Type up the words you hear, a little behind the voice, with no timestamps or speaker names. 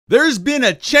There's been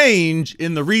a change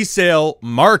in the resale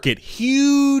market.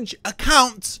 Huge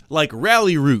accounts like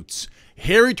RalliRoots,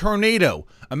 HairyTornado,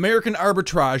 American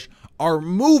Arbitrage are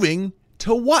moving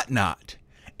to Whatnot.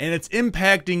 And it's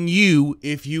impacting you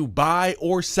if you buy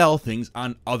or sell things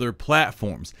on other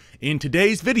platforms. In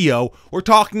today's video, we're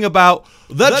talking about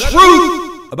the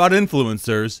truth about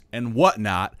influencers and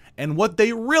Whatnot and what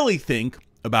they really think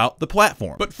about the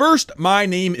platform. But first, my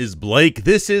name is Blake.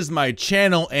 This is my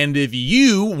channel, and if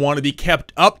you want to be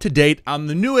kept up to date on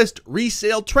the newest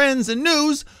resale trends and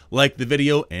news, like the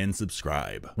video and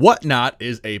subscribe. Whatnot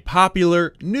is a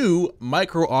popular new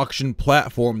micro-auction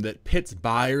platform that pits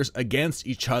buyers against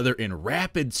each other in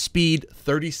rapid speed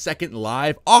 30-second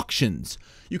live auctions.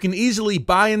 You can easily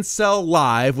buy and sell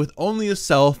live with only a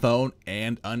cell phone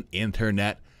and an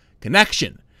internet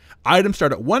connection. Items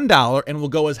start at $1 and will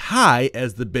go as high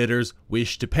as the bidders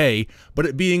wish to pay, but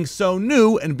it being so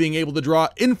new and being able to draw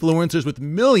influencers with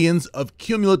millions of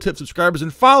cumulative subscribers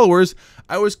and followers,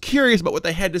 I was curious about what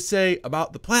they had to say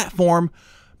about the platform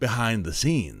behind the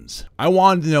scenes. I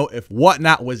wanted to know if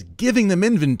Whatnot was giving them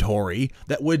inventory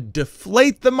that would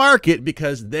deflate the market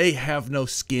because they have no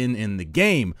skin in the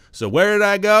game. So where did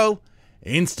I go?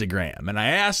 Instagram, and I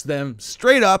asked them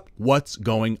straight up what's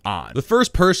going on. The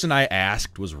first person I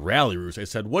asked was RalliRoots. I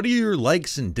said, what are your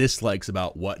likes and dislikes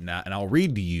about Whatnot? And I'll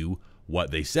read to you what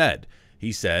they said.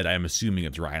 He said, I'm assuming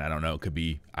it's Ryan, I don't know, it could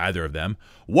be either of them.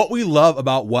 What we love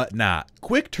about Whatnot: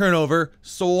 quick turnover,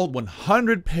 sold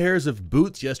 100 pairs of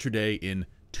boots yesterday in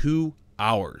 2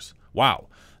 hours. Wow,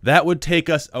 that would take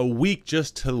us a week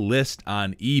just to list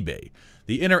on eBay.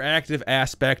 The interactive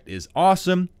aspect is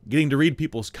awesome, getting to read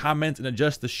people's comments and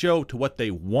adjust the show to what they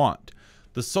want.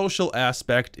 The social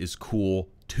aspect is cool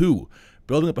too,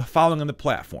 building up a following on the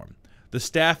platform. The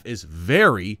staff is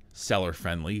very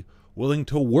seller-friendly, willing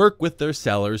to work with their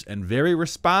sellers, and very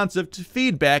responsive to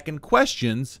feedback and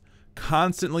questions,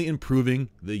 constantly improving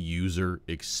the user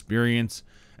experience.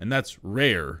 And that's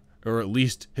rare, or at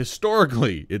least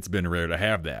historically it's been rare to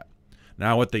have that.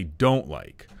 Now what they don't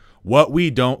like. What we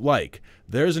don't like.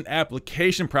 There's an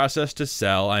application process to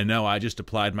sell. I know, I just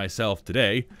applied myself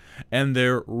today. And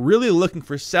they're really looking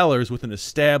for sellers with an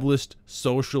established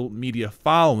social media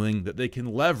following that they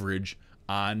can leverage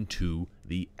onto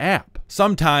the app.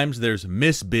 Sometimes there's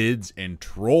misbids and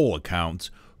troll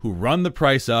accounts who run the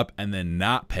price up and then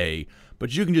not pay,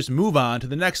 but you can just move on to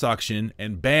the next auction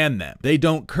and ban them. They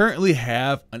don't currently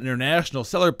have an international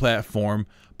seller platform,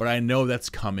 but I know that's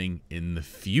coming in the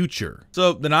future.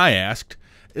 So then I asked,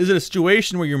 is it a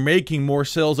situation where you're making more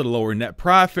sales at a lower net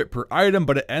profit per item,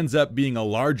 but it ends up being a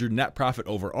larger net profit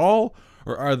overall?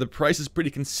 Or are the prices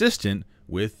pretty consistent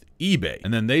with eBay?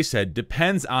 And then they said,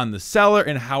 depends on the seller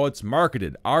and how it's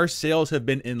marketed. Our sales have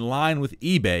been in line with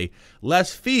eBay,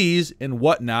 less fees and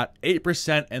Whatnot,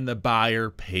 8%, and the buyer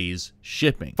pays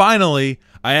shipping. Finally,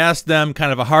 I asked them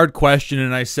kind of a hard question,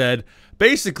 and I said,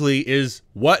 basically, is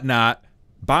Whatnot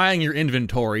buying your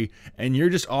inventory and you're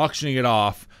just auctioning it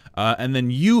off, and then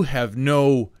you have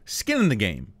no skin in the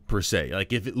game per se?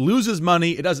 Like, if it loses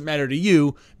money, it doesn't matter to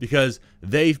you because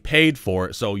they've paid for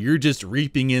it, so you're just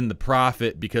reaping in the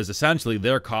profit because essentially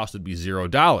their cost would be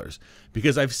 $0.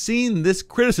 Because I've seen this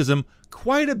criticism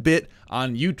quite a bit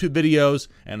on YouTube videos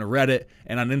and Reddit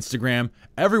and on Instagram.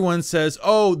 Everyone says,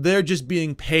 oh, they're just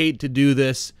being paid to do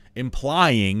this,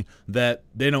 implying that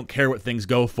they don't care what things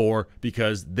go for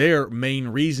because their main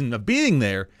reason of being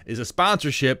there is a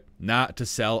sponsorship, not to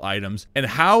sell items. And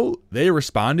how they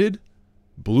responded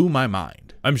blew my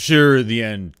mind. I'm sure the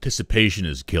anticipation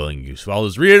is killing you, so I'll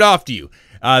just read it off to you.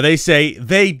 They say,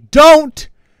 they don't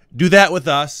do that with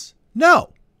us.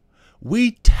 No.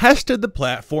 We tested the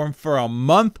platform for a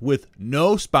month with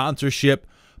no sponsorship,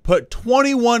 put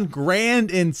 21 grand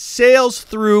in sales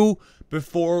through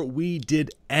before we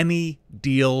did any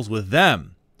deals with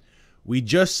them. We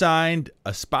just signed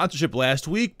a sponsorship last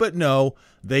week, but no,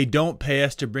 they don't pay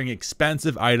us to bring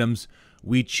expensive items.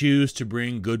 We choose to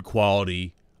bring good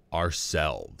quality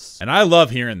ourselves. And I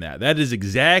love hearing that. That is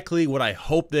exactly what I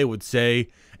hope they would say,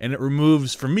 and it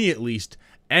removes, for me at least,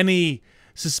 any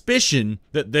suspicion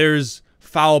that there's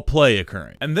foul play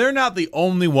occurring. And they're not the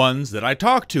only ones that I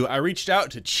talked to. I reached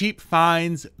out to Cheap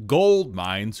Finds Gold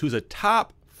Mines, who's a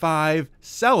top 5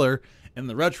 seller in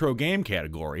the retro game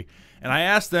category, and I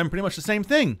asked them pretty much the same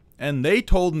thing, and they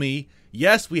told me,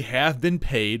 yes, we have been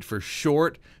paid for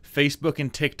short Facebook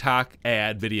and TikTok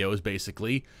ad videos,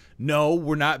 basically. No,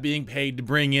 we're not being paid to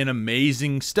bring in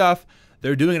amazing stuff.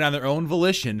 They're doing it on their own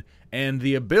volition, and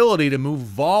the ability to move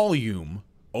volume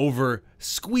over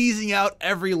squeezing out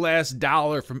every last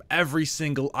dollar from every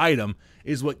single item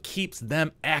is what keeps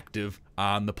them active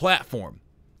on the platform.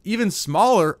 even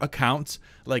smaller accounts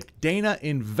like Dana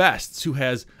Invests, who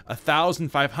has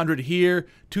 1,500 here,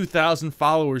 2,000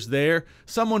 followers there,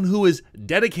 someone who is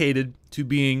dedicated to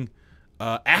being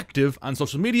active on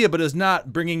social media but is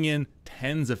not bringing in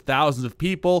tens of thousands of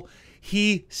people.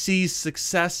 He sees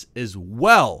success as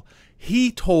well.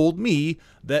 He told me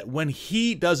that when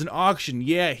he does an auction,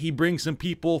 yeah, he brings some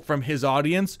people from his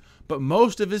audience, but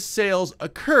most of his sales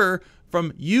occur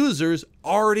from users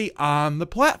already on the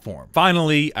platform.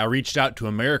 Finally, I reached out to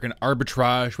American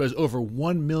Arbitrage, who has over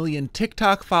 1 million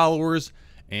TikTok followers,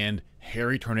 and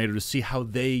HairyTornado to see how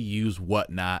they use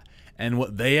Whatnot and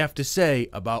what they have to say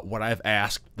about what I've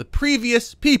asked the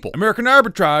previous people. American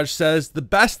Arbitrage says the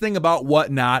best thing about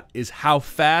Whatnot is how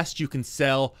fast you can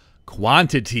sell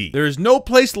quantity. There is no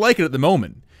place like it at the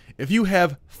moment. If you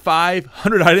have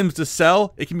 500 items to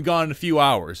sell, it can be gone in a few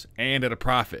hours and at a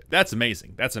profit. That's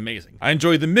amazing. That's amazing. I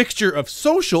enjoy the mixture of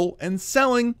social and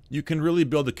selling. You can really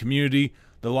build a community.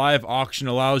 The live auction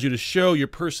allows you to show your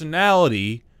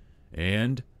personality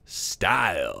and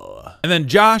style. And then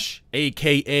Josh,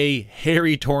 aka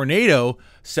HairyTornado,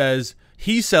 says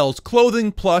he sells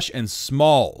clothing, plush, and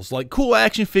smalls, like cool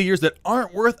action figures that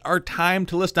aren't worth our time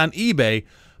to list on eBay,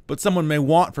 but someone may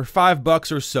want for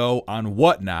 $5 or so on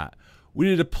Whatnot. We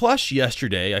did a plush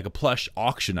yesterday, like a plush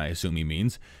auction, I assume he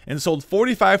means, and sold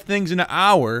 45 things in an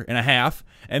hour and a half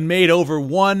and made over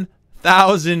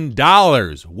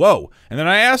 $1,000. Whoa. And then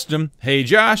I asked him, hey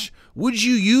Josh, would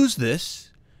you use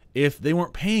this if they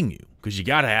weren't paying you? Because you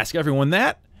got to ask everyone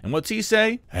that. And what's he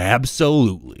say?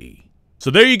 Absolutely.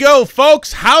 So there you go,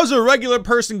 folks. How's a regular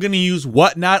person going to use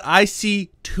Whatnot? I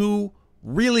see two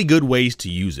really good ways to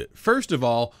use it. First of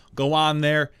all, go on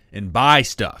there and buy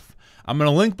stuff. I'm going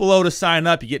to link below to sign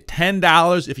up. You get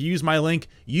 $10 if you use my link.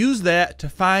 Use that to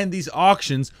find these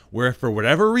auctions where, for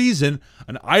whatever reason,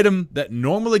 an item that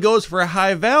normally goes for a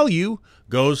high value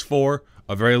goes for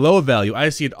a very low value. I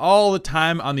see it all the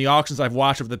time on the auctions I've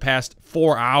watched over the past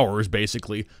 4 hours,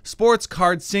 basically. Sports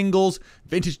card singles,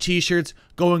 vintage t-shirts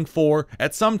going for,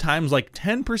 at sometimes, like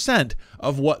 10%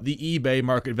 of what the eBay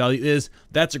market value is.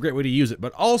 That's a great way to use it.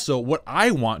 But also, what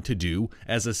I want to do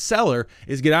as a seller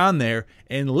is get on there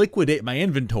and liquidate my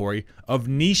inventory of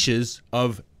niches,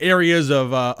 of areas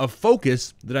of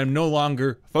focus that I'm no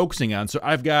longer focusing on. So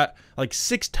I've got like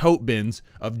 6 tote bins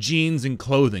of jeans and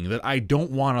clothing that I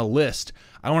don't want to list.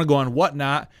 I want to go on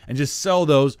Whatnot and just sell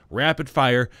those rapid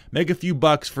fire, make a few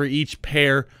bucks for each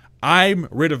pair. I'm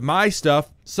rid of my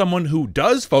stuff. Someone who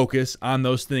does focus on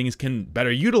those things can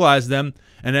better utilize them,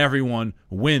 and everyone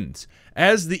wins.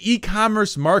 As the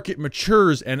e-commerce market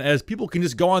matures and as people can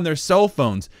just go on their cell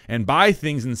phones and buy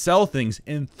things and sell things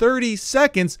in 30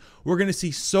 seconds, we're going to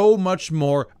see so much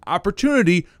more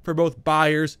opportunity for both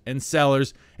buyers and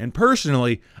sellers. And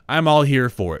personally, I'm all here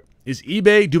for it. Is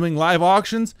eBay doing live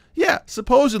auctions? Yeah,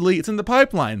 supposedly it's in the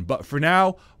pipeline, but for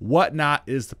now, Whatnot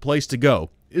is the place to go.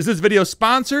 Is this video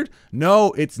sponsored?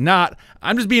 No, it's not.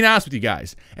 I'm just being honest with you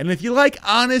guys. And if you like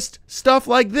honest stuff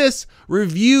like this,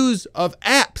 reviews of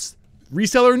apps,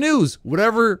 reseller news,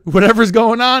 whatever's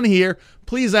going on here,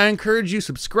 please, I encourage you,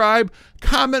 subscribe,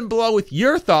 comment below with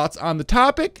your thoughts on the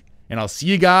topic, and I'll see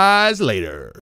you guys later.